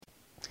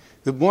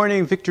Good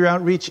morning, Victory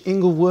Outreach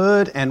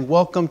Inglewood, and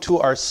welcome to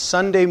our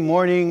Sunday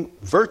morning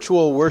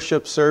virtual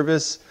worship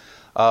service.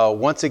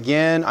 Once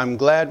again, I'm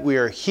glad we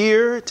are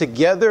here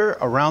together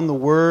around the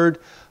Word,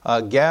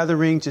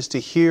 gathering just to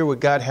hear what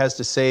God has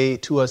to say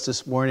to us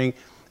this morning.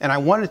 And I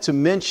wanted to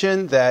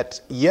mention that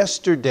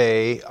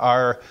yesterday,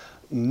 our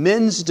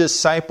men's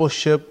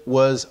discipleship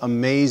was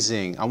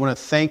amazing. I want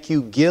to thank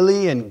you,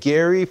 Gilly and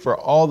Gary, for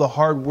all the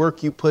hard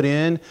work you put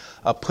in,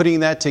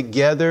 putting that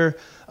together.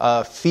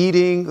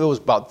 Feeding. It was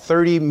about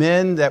 30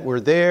 men that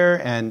were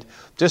there, and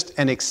just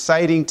an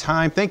exciting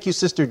time. Thank you,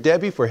 Sister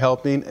Debbie, for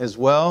helping as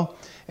well.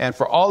 And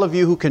for all of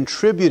you who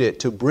contributed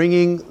to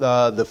bringing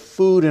the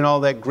food and all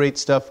that great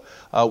stuff,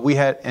 we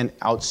had an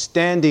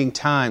outstanding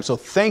time. So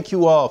thank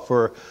you all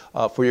for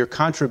your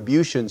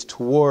contributions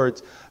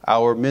towards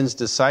our men's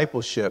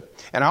discipleship.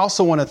 And I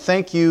also want to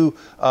thank you,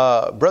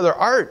 Brother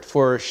Art,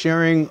 for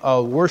sharing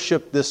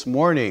worship this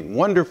morning.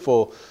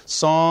 Wonderful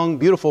song,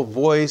 beautiful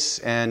voice,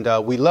 and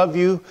we love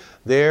you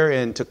there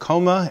in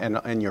Tacoma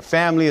and your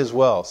family as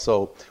well.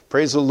 So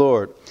praise the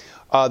Lord.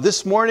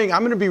 This morning,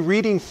 I'm going to be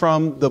reading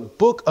from the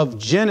book of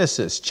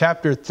Genesis,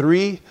 chapter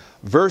 3,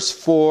 verse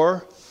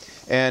 4.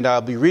 And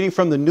I'll be reading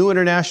from the New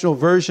International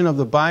Version of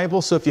the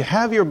Bible. So if you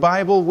have your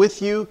Bible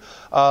with you,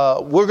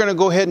 we're going to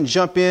go ahead and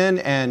jump in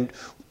and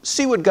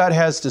see what God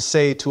has to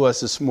say to us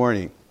this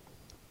morning.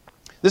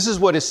 This is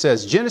what it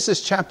says.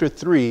 Genesis chapter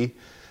 3,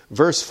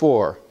 verse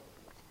 4.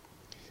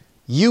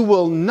 You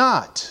will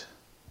not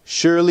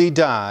surely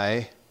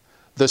die,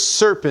 the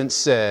serpent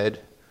said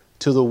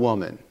to the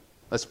woman.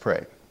 Let's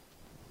pray.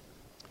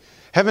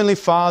 Heavenly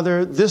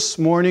Father, this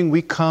morning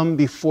we come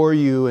before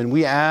you and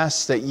we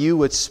ask that you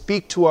would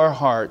speak to our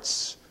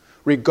hearts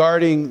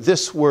regarding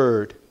this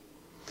word.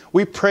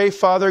 We pray,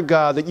 Father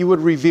God, that you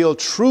would reveal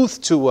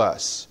truth to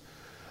us,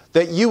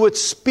 that you would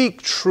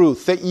speak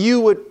truth, that you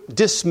would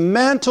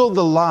dismantle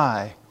the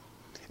lie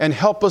and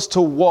help us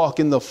to walk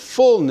in the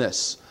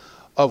fullness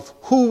of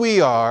who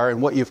we are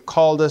and what you've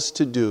called us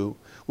to do.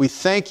 We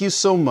thank you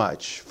so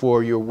much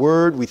for your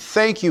word. We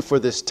thank you for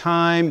this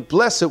time.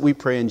 Bless it, we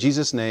pray in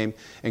Jesus' name.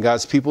 And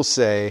God's people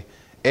say,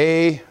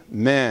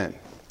 amen.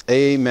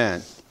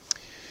 Amen.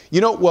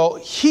 You know, well,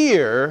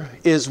 here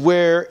is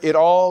where it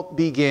all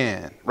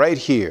began, right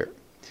here.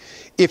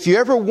 If you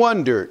ever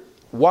wondered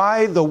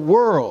why the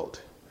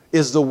world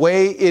is the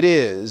way it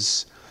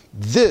is,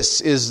 this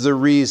is the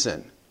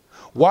reason.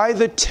 Why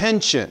the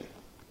tension?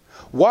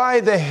 Why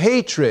the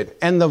hatred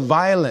and the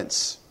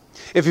violence?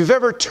 If you've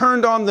ever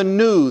turned on the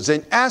news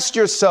and asked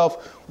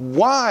yourself,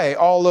 why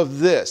all of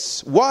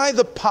this? Why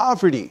the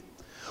poverty?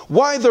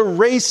 Why the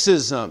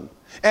racism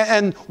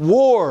and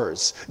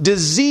wars,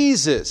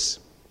 diseases?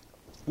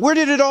 Where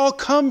did it all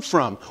come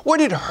from? Where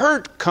did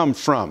hurt come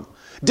from?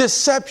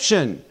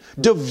 Deception,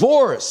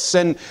 divorce,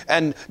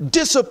 and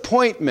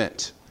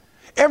disappointment.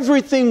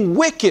 Everything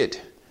wicked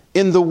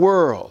in the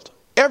world,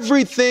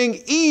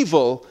 everything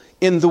evil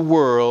in the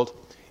world,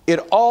 it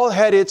all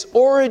had its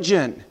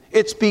origin,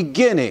 its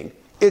beginning,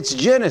 its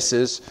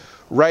genesis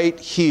right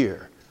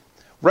here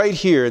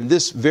in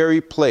this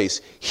very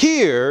place.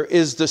 Here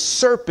is the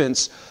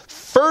serpent's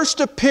first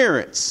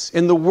appearance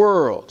in the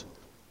world,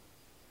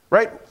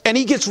 right? And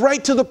he gets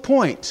right to the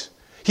point.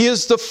 He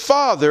is the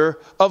father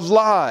of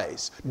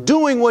lies,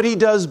 doing what he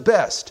does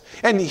best.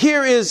 And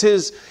here is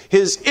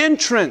his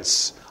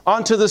entrance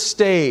onto the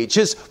stage,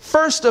 his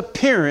first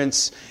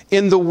appearance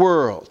in the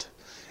world.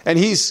 And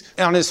he's,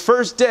 on his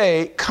first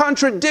day,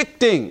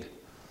 contradicting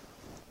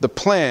the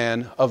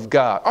plan of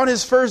God. On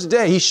his first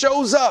day, he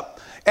shows up.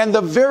 And the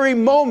very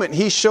moment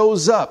he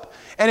shows up,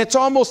 and it's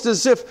almost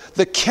as if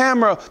the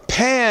camera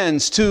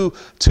pans to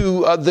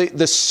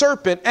the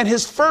serpent, and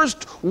his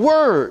first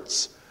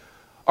words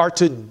are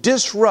to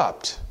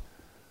disrupt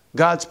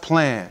God's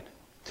plan,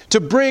 to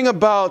bring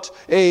about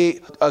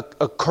a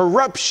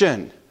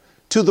corruption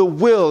to the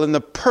will and the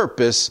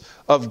purpose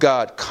of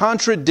God,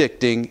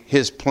 contradicting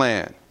his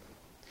plan.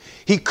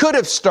 He could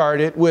have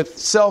started with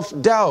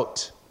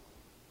self-doubt.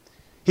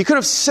 He could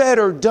have said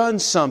or done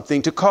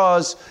something to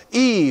cause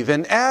Eve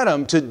and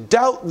Adam to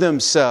doubt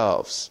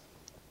themselves.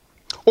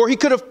 Or he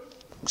could have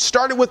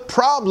started with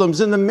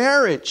problems in the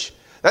marriage.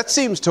 That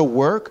seems to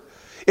work.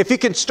 If he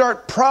can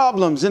start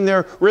problems in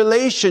their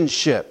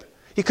relationship,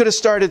 he could have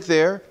started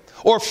there.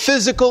 Or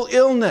physical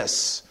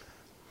illness.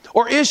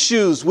 Or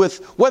issues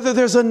with whether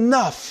there's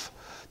enough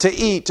to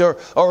eat. Or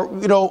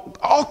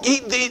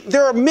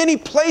there are many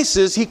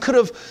places he could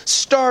have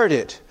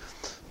started.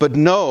 But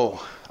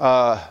no,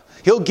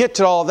 he'll get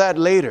to all that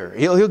later.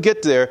 He'll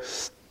get there.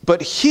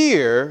 But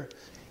here,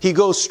 he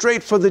goes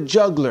straight for the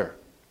jugular.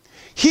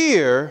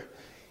 Here,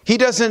 he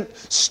doesn't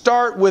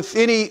start with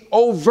any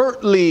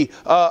overtly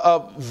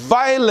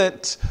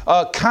violent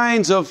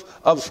kinds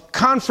of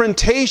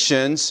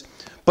confrontations,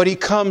 but he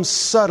comes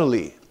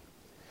subtly.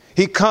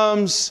 He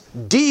comes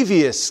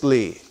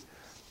deviously,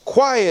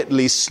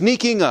 quietly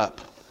sneaking up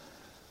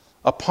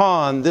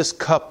upon this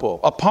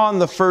couple, upon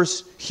the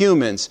first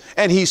humans.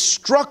 And he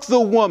struck the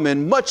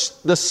woman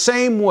much the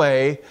same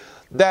way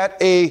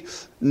that a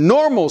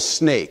normal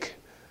snake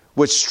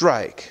would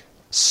strike.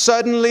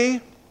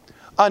 suddenly,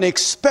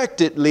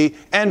 unexpectedly,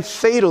 and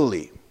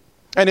fatally.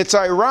 And it's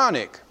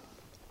ironic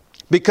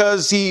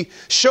because he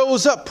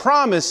shows up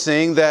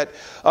promising that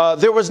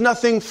there was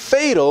nothing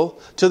fatal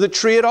to the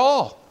tree at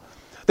all.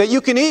 That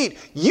you can eat.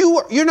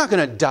 You're not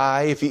going to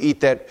die if you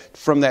eat that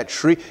from that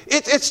tree.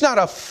 It's not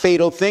a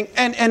fatal thing.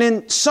 And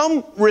in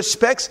some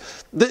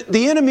respects,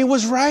 the enemy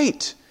was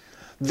right.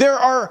 There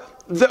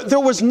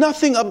was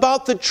nothing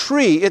about the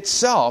tree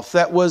itself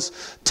that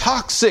was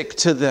toxic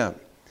to them.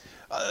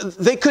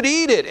 They could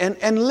eat it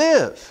and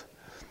live.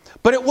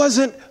 But it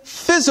wasn't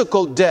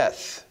physical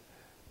death.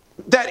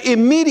 That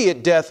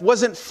immediate death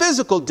wasn't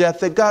physical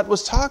death that God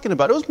was talking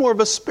about. It was more of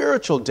a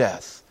spiritual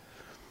death.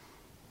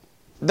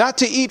 Not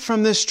to eat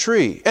from this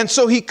tree. And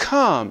so he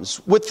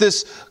comes with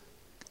this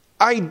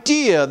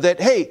idea that,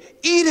 hey,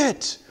 eat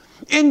it.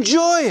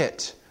 Enjoy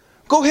it.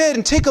 Go ahead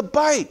and take a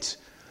bite.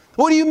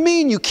 What do you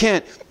mean you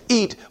can't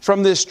eat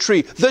from this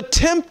tree? The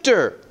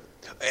tempter,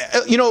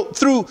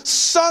 through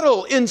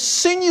subtle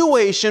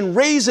insinuation,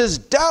 raises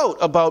doubt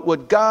about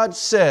what God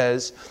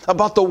says,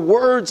 about the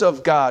words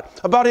of God,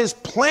 about his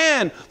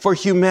plan for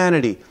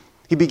humanity.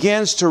 He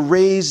begins to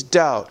raise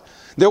doubt.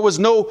 There was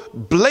no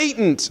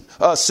blatant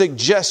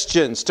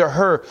suggestions to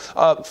her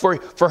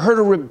for her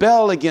to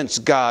rebel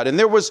against God. And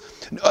there was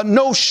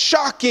no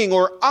shocking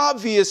or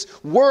obvious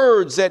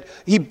words that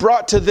he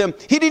brought to them.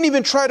 He didn't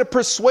even try to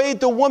persuade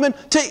the woman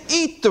to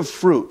eat the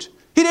fruit.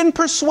 He didn't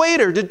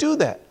persuade her to do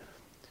that.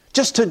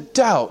 Just to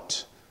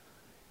doubt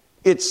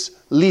its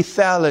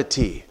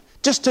lethality.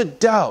 Just to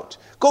doubt.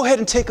 Go ahead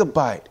and take a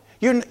bite.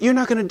 You're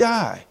not going to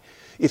die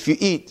if you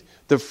eat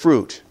the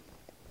fruit.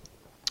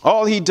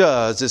 All he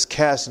does is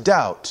cast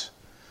doubt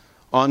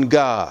on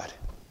God.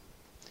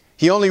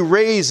 He only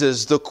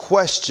raises the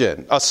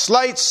question, a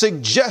slight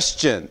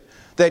suggestion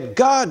that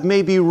God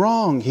may be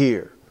wrong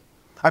here.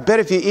 I bet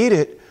if you eat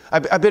it, I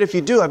bet if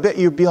you do, I bet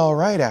you'll be all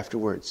right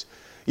afterwards.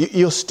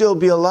 You'll still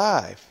be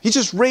alive. He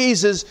just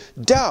raises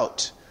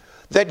doubt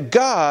that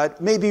God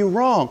may be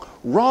wrong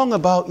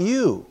about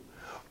you.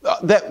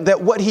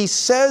 That what he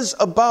says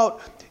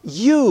about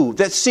you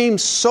that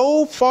seems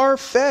so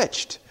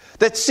far-fetched,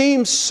 that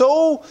seems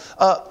so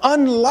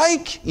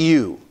unlike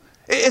you.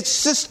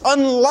 It's just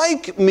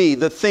unlike me,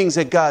 the things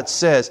that God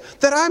says,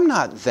 that I'm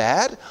not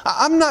that.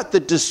 I'm not the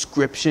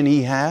description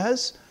he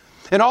has.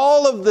 And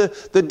all of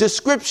the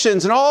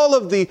descriptions and all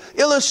of the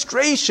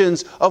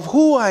illustrations of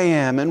who I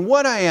am and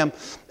what I am,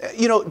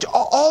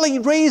 all he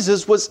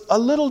raises was a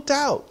little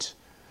doubt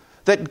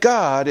that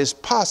God is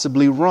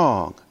possibly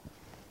wrong,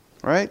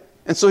 right?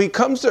 And so he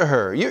comes to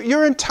her.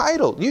 You're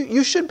entitled.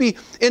 You should be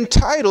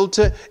entitled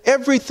to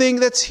everything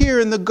that's here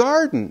in the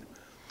garden.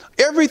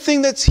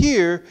 Everything that's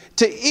here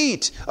to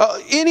eat.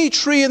 Any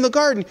tree in the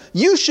garden,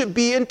 you should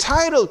be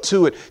entitled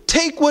to it.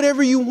 Take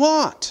whatever you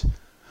want.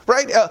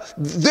 Right?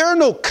 There are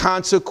no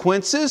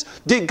consequences.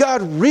 Did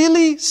God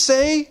really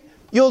say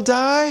you'll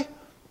die?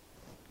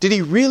 Did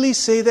he really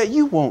say that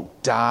you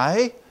won't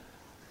die?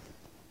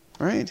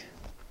 Right?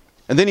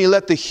 And then he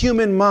let the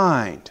human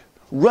mind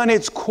run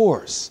its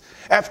course.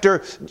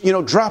 After,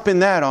 dropping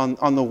that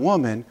on the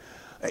woman,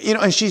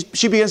 and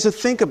she begins to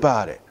think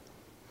about it.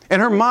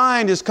 And her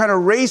mind is kind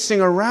of racing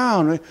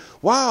around.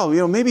 Wow,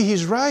 maybe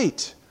he's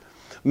right.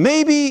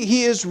 Maybe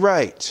he is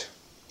right.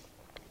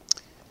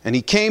 And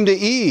he came to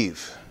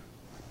Eve,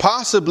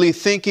 possibly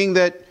thinking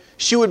that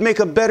she would make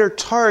a better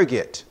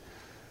target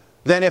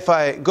than if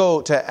I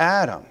go to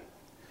Adam.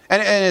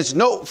 And it's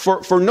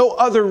for no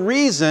other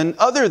reason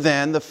other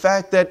than the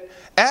fact that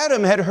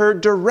Adam had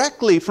heard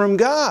directly from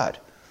God.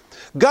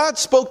 God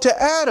spoke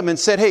to Adam and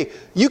said, hey,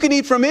 you can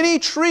eat from any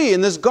tree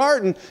in this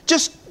garden.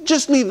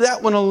 Just leave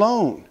that one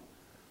alone.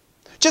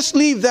 Just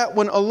leave that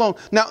one alone.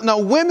 Now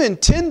women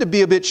tend to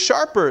be a bit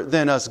sharper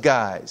than us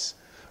guys,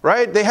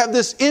 right? They have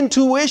this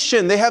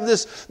intuition. They have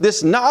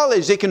this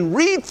knowledge. They can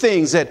read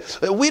things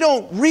that we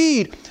don't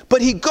read.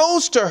 But he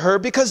goes to her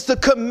because the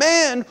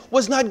command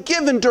was not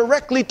given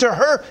directly to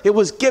her. It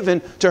was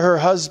given to her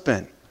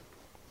husband.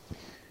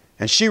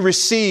 And she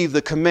received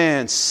the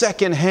command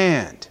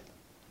secondhand.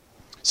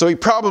 So he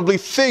probably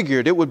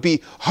figured it would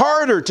be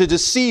harder to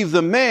deceive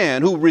the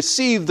man who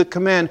received the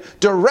command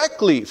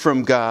directly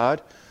from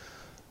God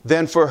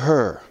than for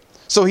her.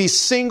 So he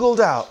singled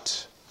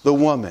out the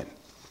woman.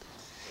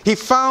 He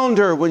found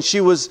her when she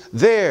was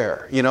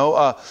there,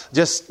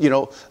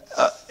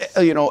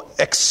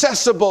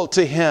 accessible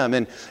to him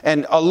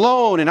and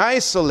alone and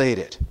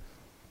isolated,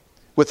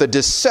 with a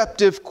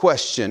deceptive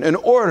question in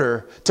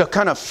order to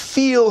kind of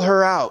feel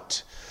her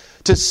out,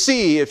 to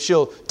see if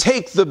she'll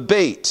take the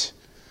bait.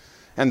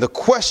 And the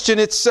question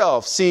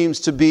itself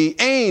seems to be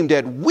aimed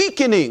at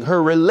weakening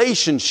her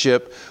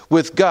relationship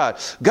with God.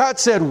 God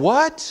said,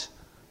 what?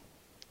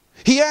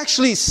 He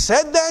actually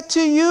said that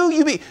to you?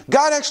 You mean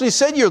God actually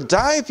said you'll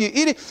die if you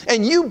eat it?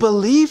 And you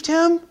believed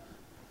him?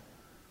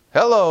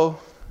 Hello.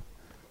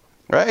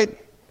 Right?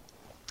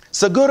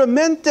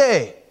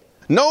 Seguramente.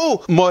 No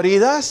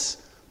moridas.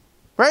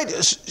 Right?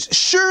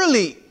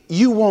 Surely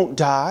you won't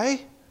die.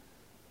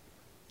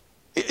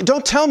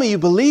 Don't tell me you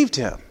believed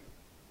him.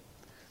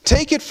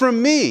 Take it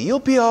from me. You'll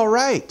be all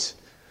right.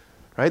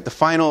 Right? The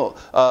final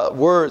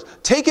words.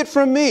 Take it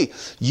from me.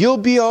 You'll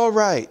be all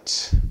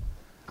right.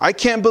 I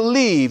can't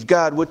believe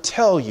God would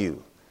tell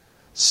you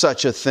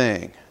such a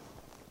thing.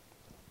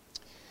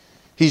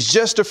 He's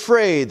just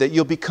afraid that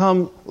you'll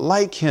become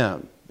like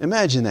him.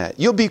 Imagine that.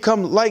 You'll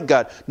become like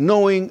God,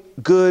 knowing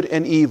good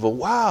and evil.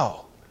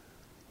 Wow.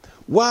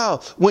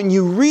 Wow. When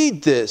you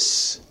read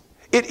this,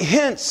 it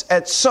hints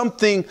at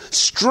something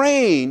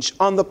strange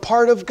on the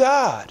part of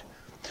God.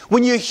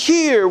 When you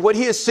hear what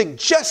he is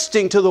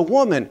suggesting to the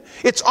woman,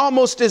 it's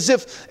almost as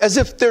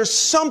if there's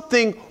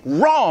something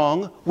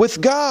wrong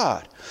with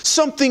God.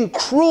 Something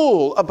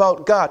cruel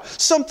about God.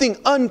 Something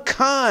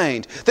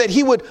unkind, that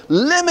he would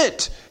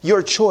limit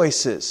your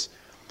choices.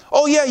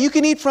 Oh yeah, you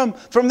can eat from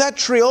that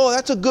tree. Oh,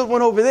 that's a good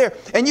one over there.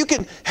 And you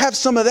can have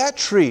some of that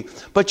tree.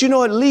 But you know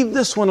what? Leave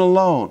this one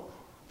alone.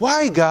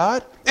 Why,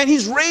 God? And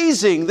he's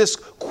raising this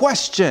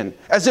question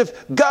as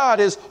if God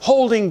is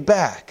holding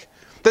back.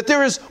 That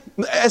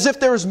as if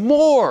there is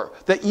more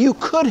that you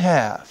could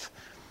have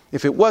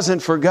if it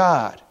wasn't for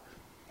God.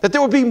 That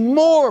there would be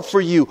more for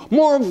you,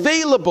 more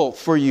available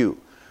for you,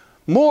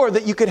 more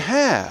that you could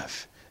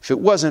have if it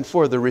wasn't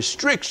for the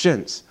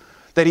restrictions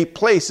that he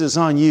places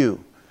on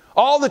you.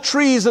 All the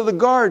trees of the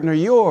garden are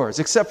yours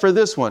except for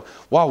this one.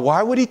 Well,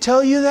 why would he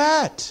tell you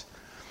that?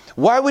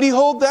 Why would he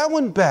hold that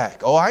one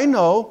back? Oh, I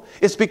know.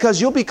 It's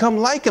because you'll become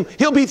like him.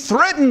 He'll be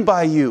threatened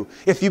by you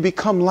if you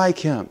become like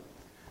him.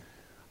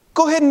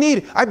 Go ahead and eat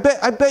it. I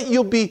bet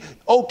you'll be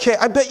okay.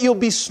 I bet you'll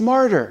be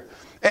smarter.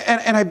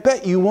 And I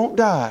bet you won't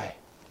die.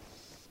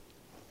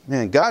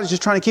 Man, God is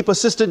just trying to keep a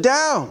sister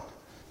down.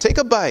 Take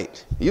a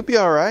bite. You'll be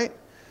all right.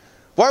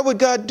 Why would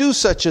God do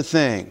such a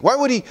thing? Why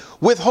would he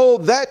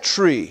withhold that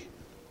tree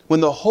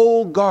when the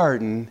whole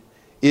garden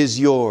is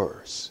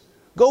yours?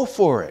 Go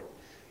for it.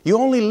 You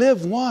only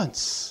live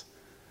once,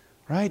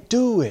 right?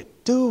 Do it,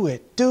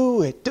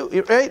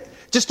 right?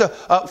 Just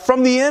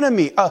from the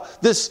enemy,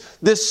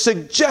 this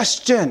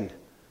suggestion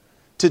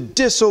to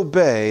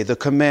disobey the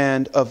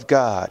command of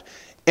God.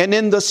 And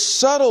in the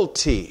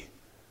subtlety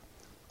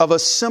of a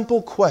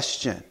simple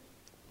question,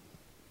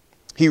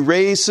 he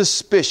raised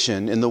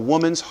suspicion in the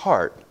woman's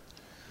heart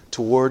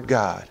toward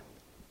God.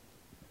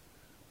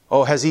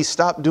 Oh, has he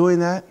stopped doing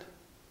that?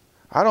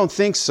 I don't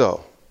think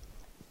so.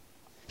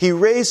 He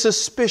raised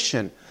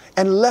suspicion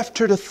and left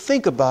her to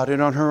think about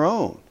it on her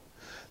own.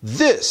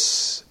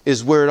 This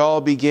is where it all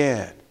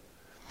began.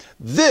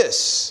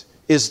 This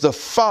is the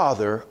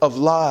father of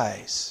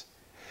lies.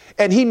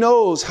 And he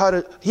knows how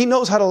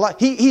to lie.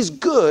 He's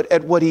good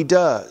at what he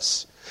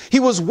does. He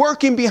was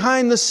working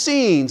behind the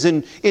scenes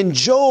in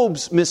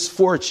Job's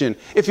misfortune.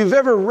 If you've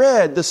ever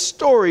read the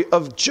story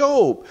of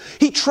Job,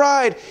 he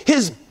tried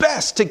his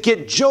best to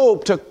get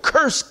Job to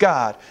curse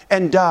God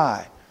and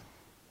die.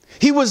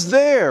 He was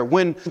there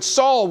when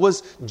Saul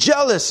was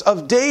jealous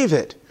of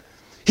David.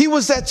 He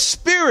was that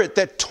spirit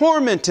that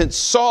tormented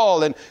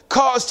Saul and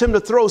caused him to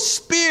throw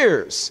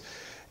spears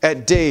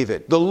at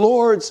David, the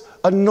Lord's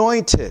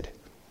anointed.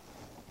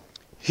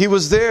 He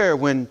was there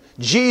when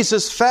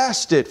Jesus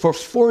fasted for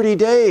 40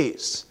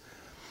 days.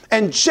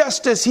 And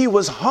just as he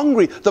was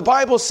hungry, the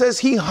Bible says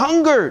he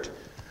hungered.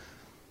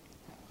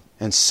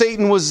 And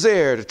Satan was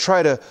there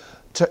to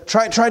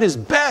tried his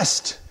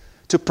best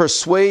to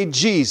persuade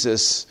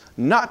Jesus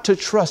not to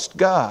trust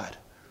God,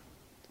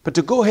 but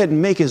to go ahead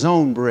and make his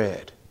own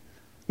bread.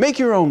 Make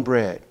your own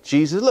bread,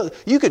 Jesus. Look,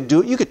 you could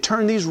do it. You could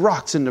turn these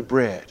rocks into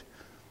bread.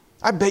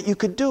 I bet you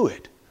could do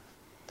it.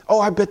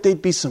 Oh, I bet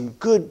there'd be some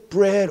good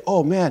bread.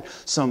 Oh, man,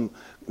 some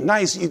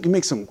nice, you can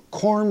make some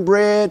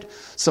cornbread,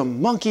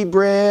 some monkey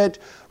bread,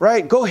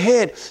 right? Go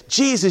ahead.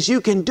 Jesus,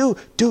 you can do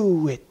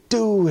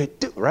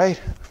it, right?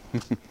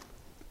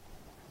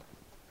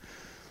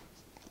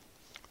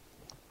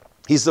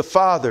 He's the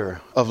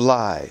father of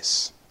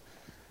lies.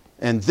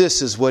 And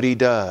this is what he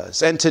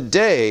does. And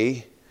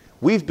today,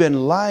 we've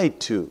been lied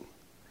to,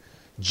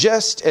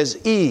 just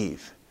as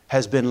Eve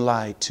has been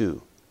lied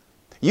to.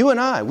 You and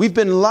I, we've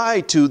been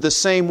lied to the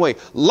same way.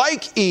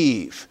 Like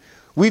Eve,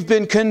 we've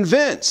been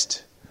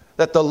convinced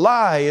that the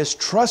lie is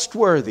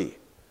trustworthy.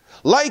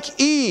 Like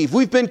Eve,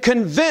 we've been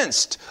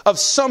convinced of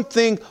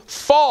something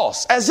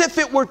false, as if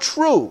it were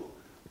true.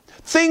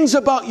 Things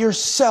about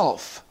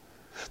yourself,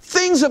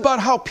 things about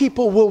how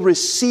people will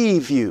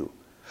receive you,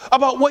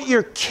 about what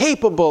you're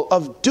capable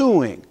of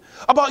doing,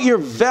 about your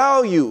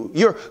value,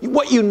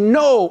 what you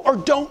know or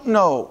don't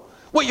know,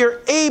 what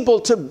you're able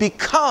to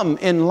become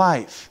in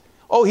life.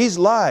 Oh, he's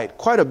lied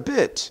quite a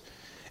bit.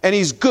 And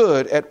he's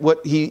good at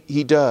what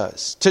he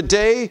does.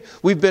 Today,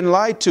 we've been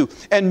lied to.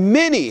 And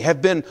many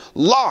have been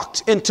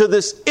locked into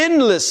this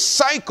endless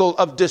cycle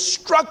of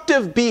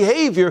destructive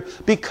behavior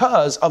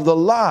because of the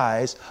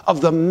lies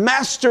of the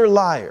master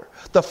liar,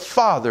 the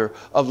father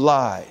of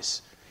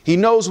lies. He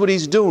knows what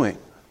he's doing.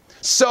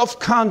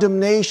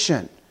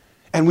 Self-condemnation,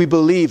 and we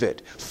believe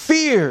it.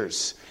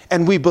 Fears,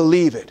 and we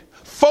believe it.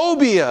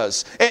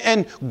 Phobias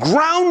and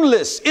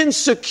groundless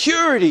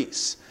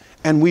insecurities,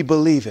 and we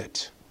believe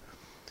it.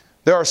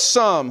 There are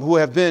some who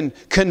have been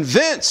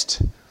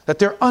convinced that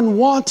they're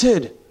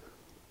unwanted,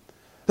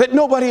 that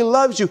nobody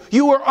loves you.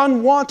 You were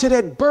unwanted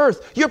at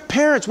birth. Your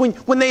parents,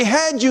 when they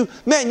had you,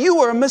 man, you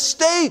were a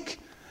mistake.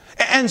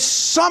 And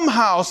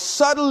somehow,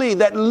 subtly,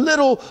 that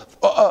little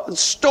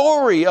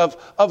story of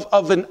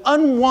an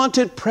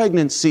unwanted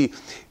pregnancy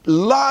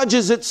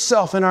lodges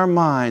itself in our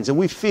minds, and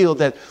we feel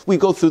that we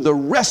go through the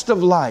rest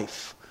of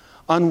life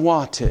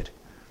unwanted.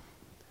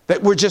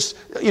 That we're just,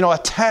 a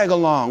tag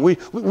along. We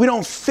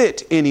don't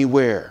fit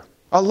anywhere.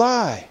 A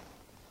lie.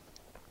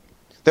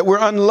 That we're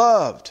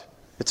unloved.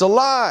 It's a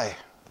lie.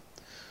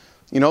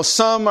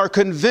 Some are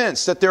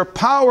convinced that they're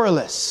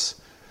powerless.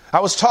 I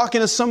was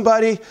talking to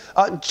somebody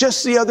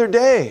just the other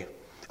day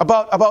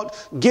about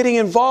getting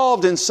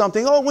involved in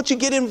something. Oh, once you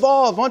get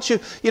involved, once you,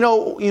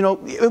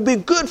 it would be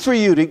good for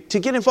you to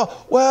get involved.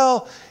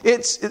 Well,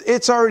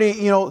 it's already,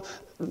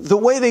 the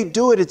way they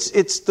do it,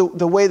 it's the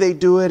way they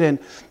do it. And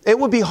it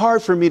would be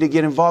hard for me to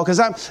get involved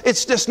because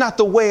it's just not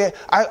the way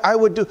I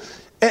would do.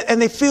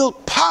 And they feel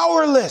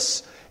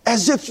powerless.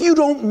 As if you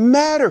don't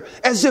matter,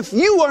 as if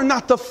you are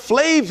not the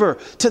flavor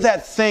to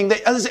that thing,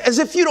 as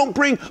if you don't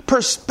bring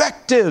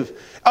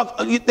perspective,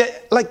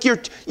 like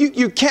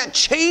you can't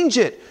change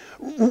it,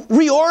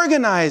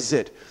 reorganize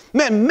it,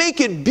 man,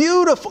 make it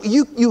beautiful.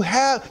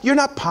 You're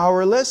not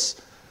powerless.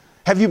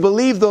 Have you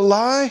believed the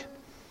lie?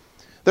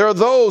 There are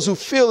those who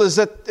feel as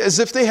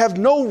if they have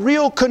no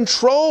real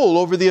control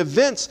over the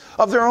events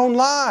of their own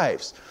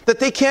lives, that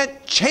they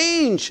can't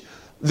change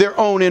their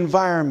own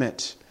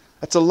environment.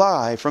 That's a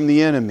lie from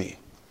the enemy.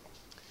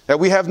 That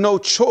we have no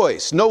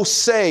choice, no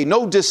say,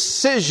 no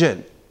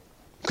decision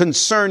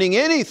concerning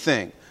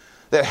anything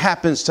that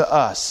happens to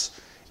us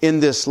in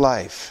this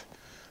life.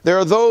 There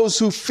are those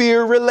who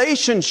fear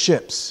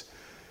relationships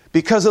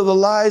because of the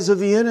lies of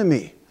the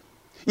enemy.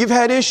 You've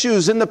had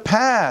issues in the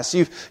past.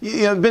 You've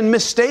been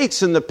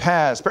mistakes in the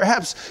past.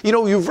 Perhaps,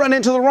 you've run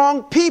into the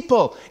wrong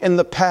people in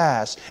the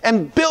past.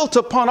 And built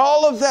upon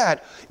all of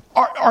that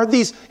are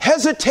these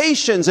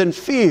hesitations and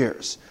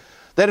fears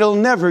that it'll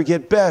never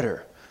get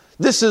better.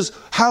 This is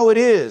how it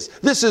is.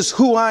 This is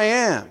who I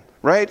am,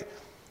 right?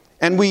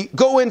 And we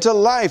go into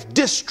life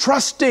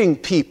distrusting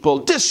people,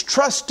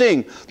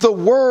 distrusting the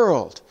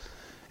world.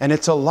 And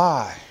it's a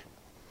lie.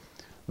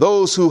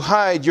 Those who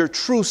hide your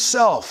true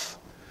self,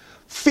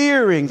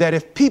 fearing that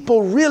if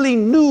people really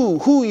knew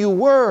who you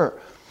were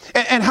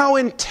and how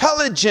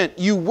intelligent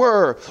you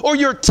were, or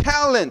your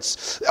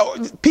talents,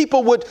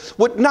 people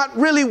would not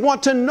really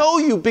want to know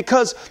you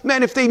because,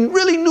 man, if they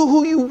really knew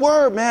who you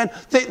were, man,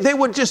 they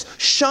would just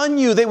shun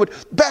you. They would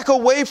back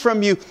away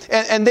from you,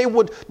 and they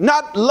would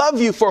not love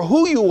you for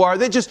who you are.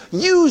 They just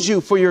use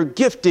you for your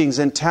giftings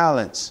and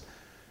talents.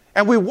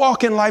 And we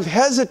walk in life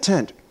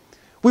hesitant.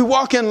 We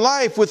walk in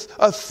life with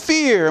a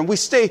fear, and we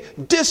stay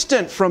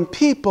distant from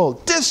people,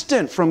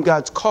 distant from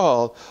God's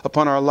call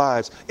upon our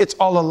lives. It's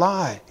all a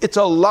lie. It's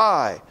a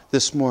lie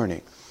this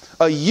morning.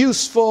 A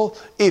useful,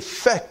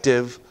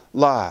 effective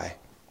lie.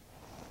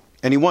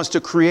 And he wants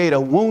to create a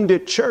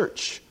wounded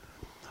church.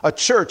 A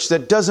church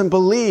that doesn't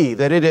believe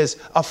that it is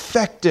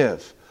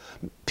effective.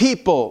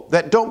 People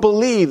that don't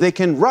believe they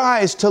can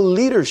rise to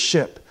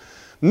leadership.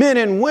 Men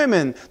and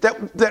women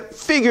that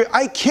figure,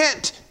 I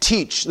can't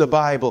teach the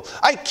Bible.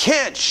 I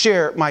can't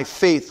share my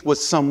faith with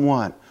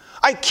someone.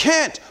 I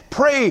can't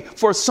pray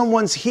for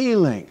someone's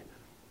healing.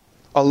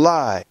 A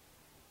lie.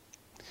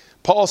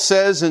 Paul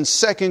says in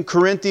 2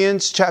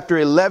 Corinthians chapter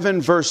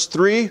 11, verse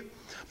 3,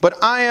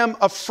 but I am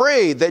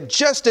afraid that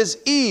just as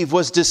Eve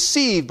was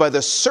deceived by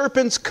the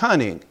serpent's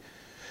cunning,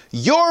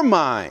 your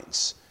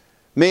minds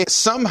may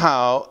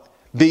somehow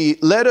be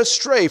led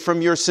astray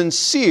from your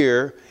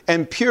sincere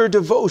and pure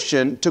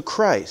devotion to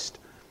Christ.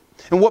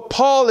 And what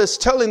Paul is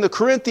telling the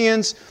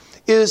Corinthians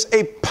is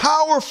a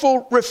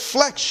powerful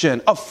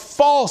reflection of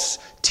false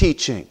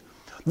teaching.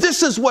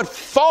 This is what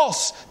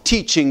false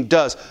teaching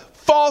does.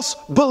 False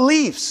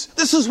beliefs.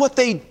 This is what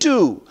they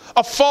do.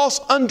 A false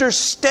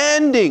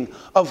understanding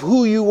of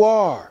who you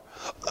are,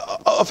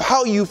 of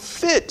how you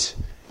fit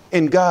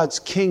in God's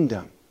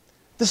kingdom.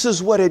 This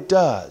is what it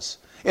does.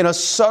 In a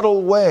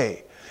subtle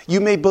way,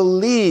 you may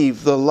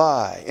believe the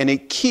lie, and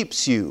it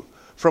keeps you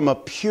from a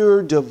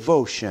pure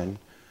devotion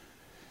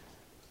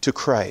to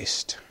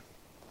Christ.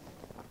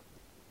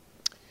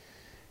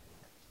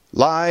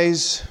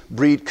 Lies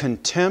breed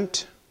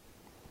contempt.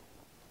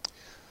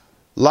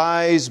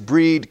 Lies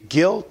breed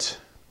guilt.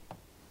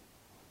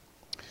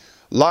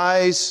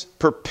 Lies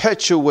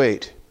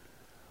perpetuate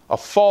a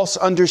false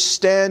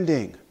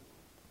understanding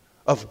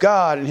of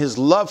God and His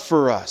love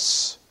for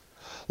us.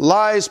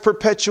 Lies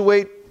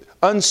perpetuate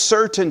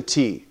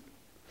uncertainty,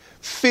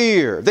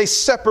 fear. They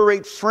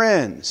separate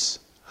friends.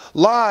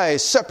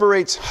 Lies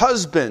separates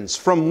husbands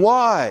from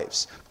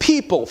wives,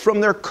 people from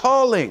their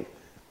calling.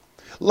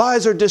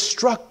 Lies are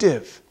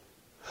destructive.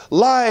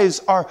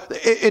 Lies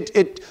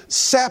it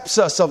saps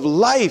us of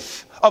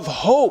life, of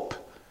hope.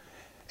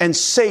 And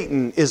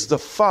Satan is the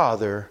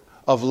father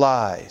of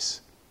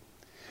lies.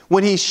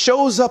 When he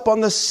shows up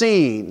on the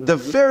scene the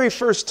very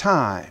first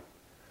time,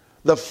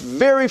 the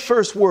very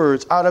first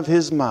words out of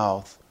his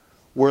mouth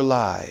were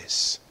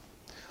lies.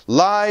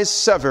 Lies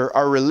sever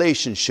our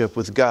relationship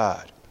with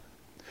God.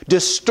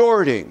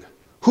 distorting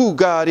who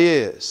God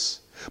is,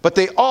 but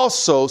they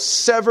also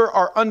sever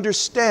our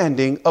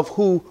understanding of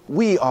who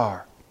we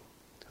are,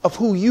 of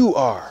who you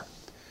are,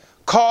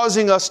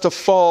 causing us to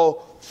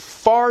fall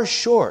far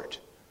short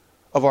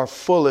of our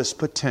fullest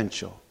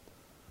potential.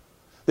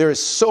 There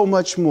is so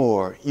much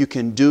more you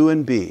can do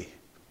and be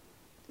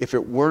if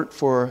it weren't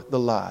for the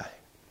lie.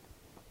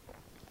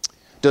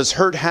 Does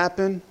hurt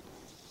happen?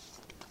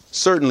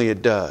 Certainly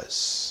it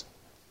does.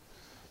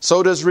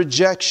 So does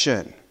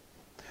rejection.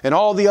 And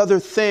all the other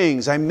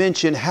things I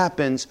mentioned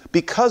happens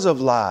because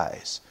of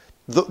lies.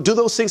 Do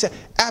those things happen?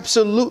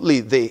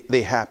 Absolutely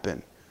they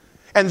happen.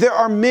 And there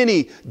are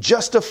many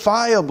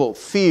justifiable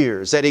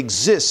fears that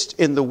exist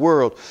in the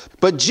world.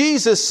 But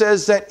Jesus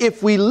says that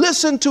if we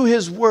listen to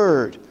His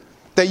word,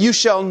 that you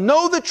shall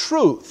know the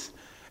truth,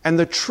 and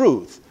the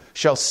truth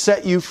shall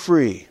set you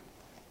free.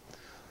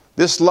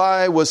 This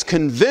lie was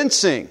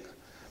convincing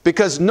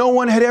because no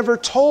one had ever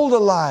told a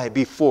lie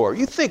before.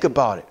 You think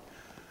about it.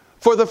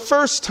 For the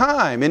first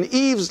time in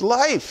Eve's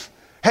life,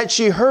 had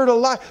she heard a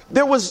lie,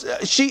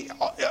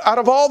 out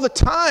of all the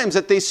times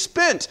that they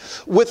spent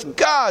with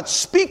God,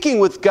 speaking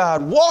with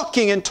God,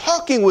 walking and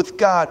talking with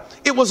God,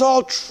 it was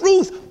all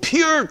truth,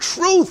 pure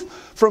truth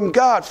from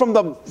God, from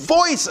the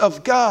voice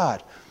of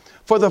God.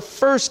 For the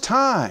first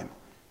time,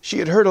 she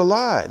had heard a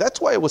lie. That's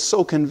why it was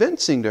so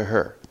convincing to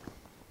her.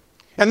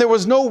 And there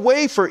was no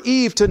way for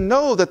Eve to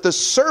know that the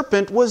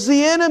serpent was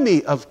the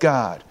enemy of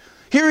God.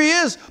 Here he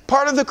is,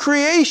 part of the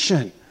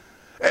creation.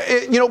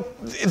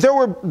 There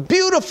were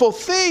beautiful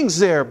things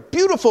there,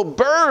 beautiful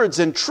birds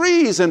and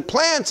trees and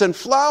plants and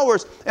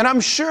flowers. And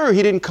I'm sure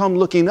he didn't come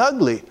looking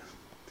ugly.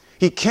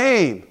 He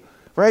came,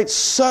 right,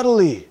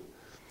 subtly,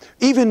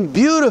 even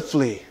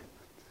beautifully,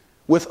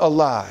 with a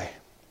lie.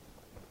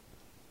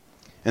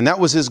 And that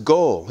was his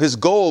goal. His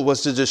goal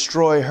was to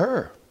destroy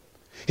her.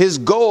 His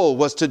goal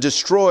was to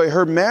destroy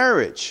her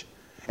marriage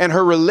and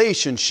her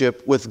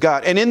relationship with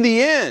God. And in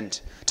the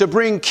end, to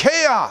bring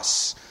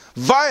chaos,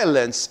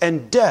 violence,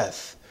 and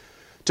death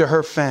to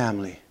her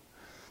family.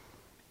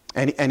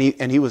 And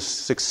he was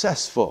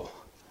successful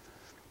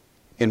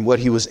in what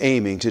he was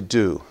aiming to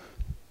do.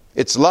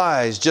 It's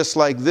lies just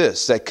like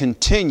this that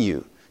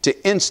continue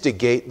to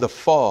instigate the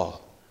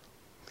fall.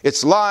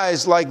 It's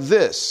lies like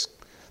this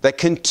that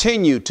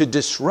continue to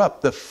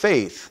disrupt the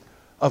faith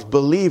of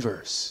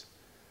believers,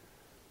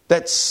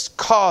 that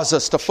cause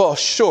us to fall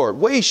short,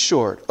 way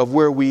short of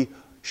where we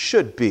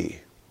should be,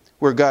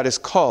 where God has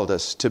called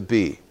us to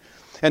be.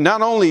 And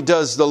not only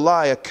does the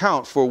lie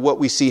account for what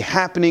we see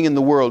happening in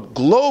the world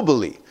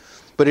globally,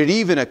 but it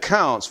even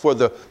accounts for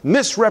the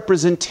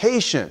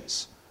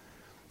misrepresentations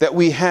that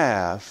we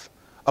have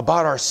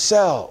about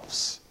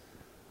ourselves,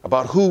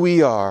 about who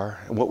we are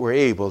and what we're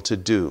able to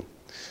do.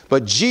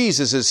 But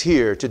Jesus is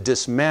here to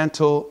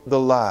dismantle the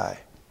lie.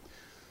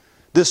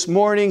 This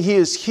morning He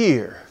is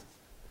here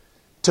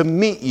to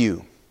meet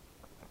you,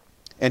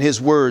 and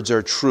His words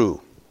are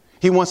true.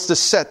 He wants to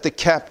set the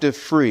captive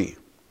free.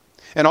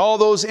 And all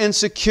those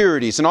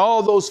insecurities and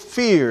all those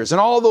fears and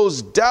all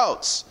those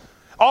doubts,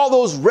 all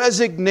those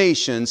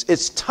resignations,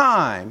 it's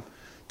time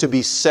to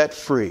be set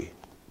free.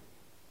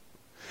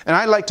 And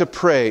I'd like to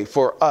pray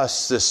for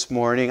us this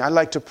morning. I'd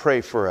like to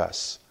pray for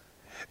us.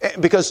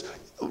 Because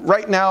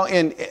right now,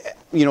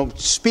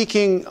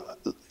 speaking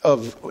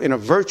in a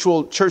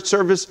virtual church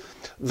service,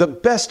 the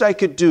best I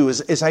could do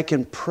is I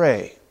can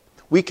pray.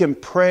 We can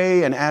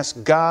pray and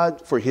ask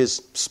God for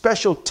His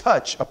special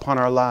touch upon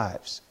our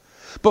lives.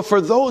 But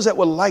for those that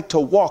would like to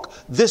walk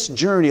this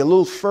journey a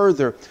little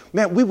further,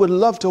 man, we would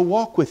love to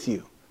walk with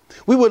you.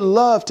 We would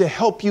love to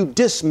help you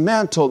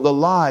dismantle the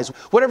lies.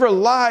 Whatever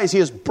lies He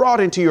has brought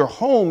into your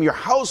home, your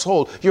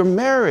household, your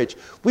marriage,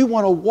 we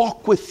want to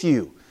walk with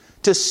you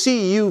to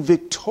see you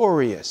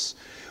victorious.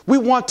 We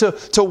want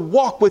to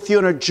walk with you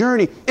on a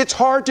journey. It's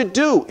hard to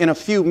do in a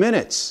few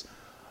minutes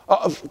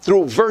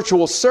through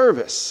virtual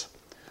service,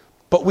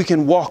 but we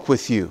can walk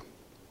with you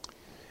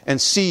and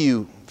see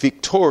you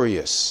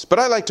victorious. But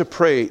I'd like to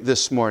pray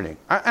this morning,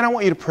 and I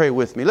want you to pray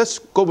with me. Let's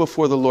go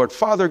before the Lord.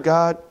 Father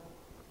God,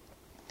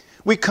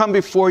 we come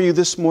before you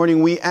this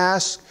morning. We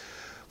ask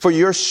for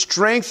your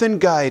strength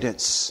and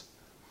guidance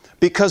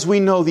because we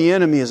know the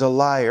enemy is a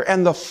liar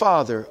and the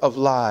father of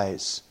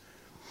lies.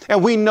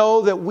 And we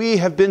know that we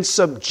have been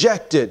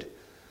subjected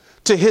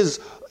to his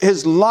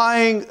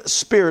lying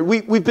spirit.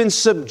 We've been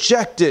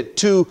subjected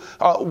to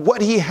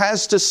what he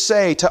has to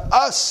say to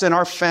us and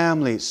our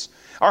families,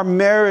 our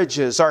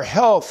marriages, our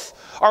health,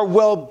 our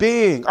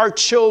well-being, our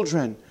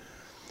children.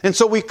 And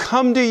so we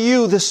come to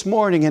you this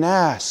morning and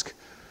ask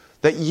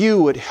that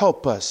you would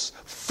help us,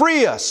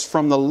 free us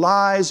from the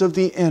lies of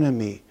the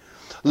enemy.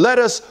 Let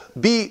us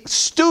be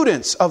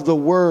students of the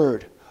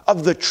word,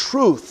 of the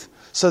truth,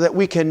 so that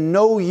we can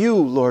know you,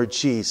 Lord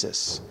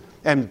Jesus,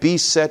 and be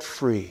set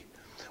free.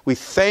 We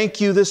thank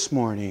you this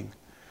morning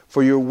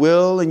for your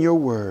will and your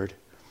word.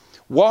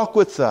 Walk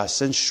with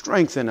us and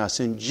strengthen us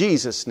in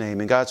Jesus' name.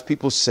 And God's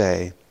people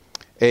say,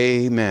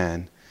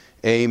 amen.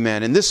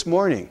 Amen. And this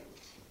morning,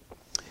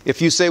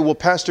 if you say, well,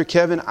 Pastor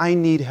Kevin, I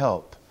need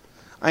help.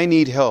 I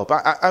need help.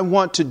 I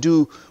want to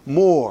do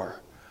more.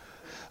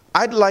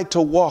 I'd like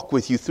to walk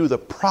with you through the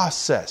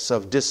process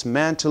of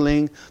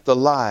dismantling the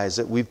lies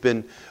that we've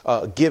been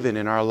given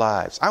in our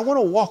lives. I want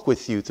to walk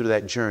with you through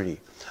that journey.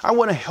 I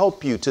want to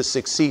help you to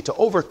succeed, to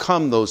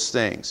overcome those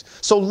things.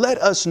 So let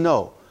us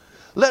know.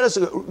 Let us,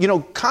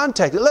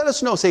 contact. Let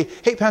us know. Say,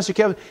 hey, Pastor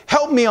Kevin,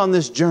 help me on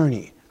this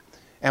journey.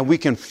 And we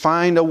can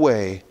find a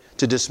way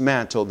to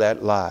dismantle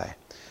that lie.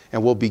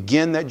 And we'll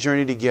begin that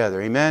journey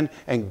together. Amen.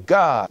 And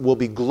God will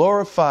be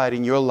glorified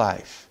in your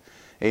life.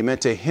 Amen.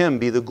 To Him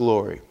be the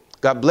glory.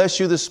 God bless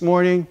you this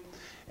morning,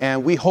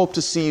 and we hope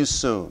to see you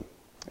soon.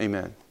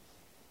 Amen.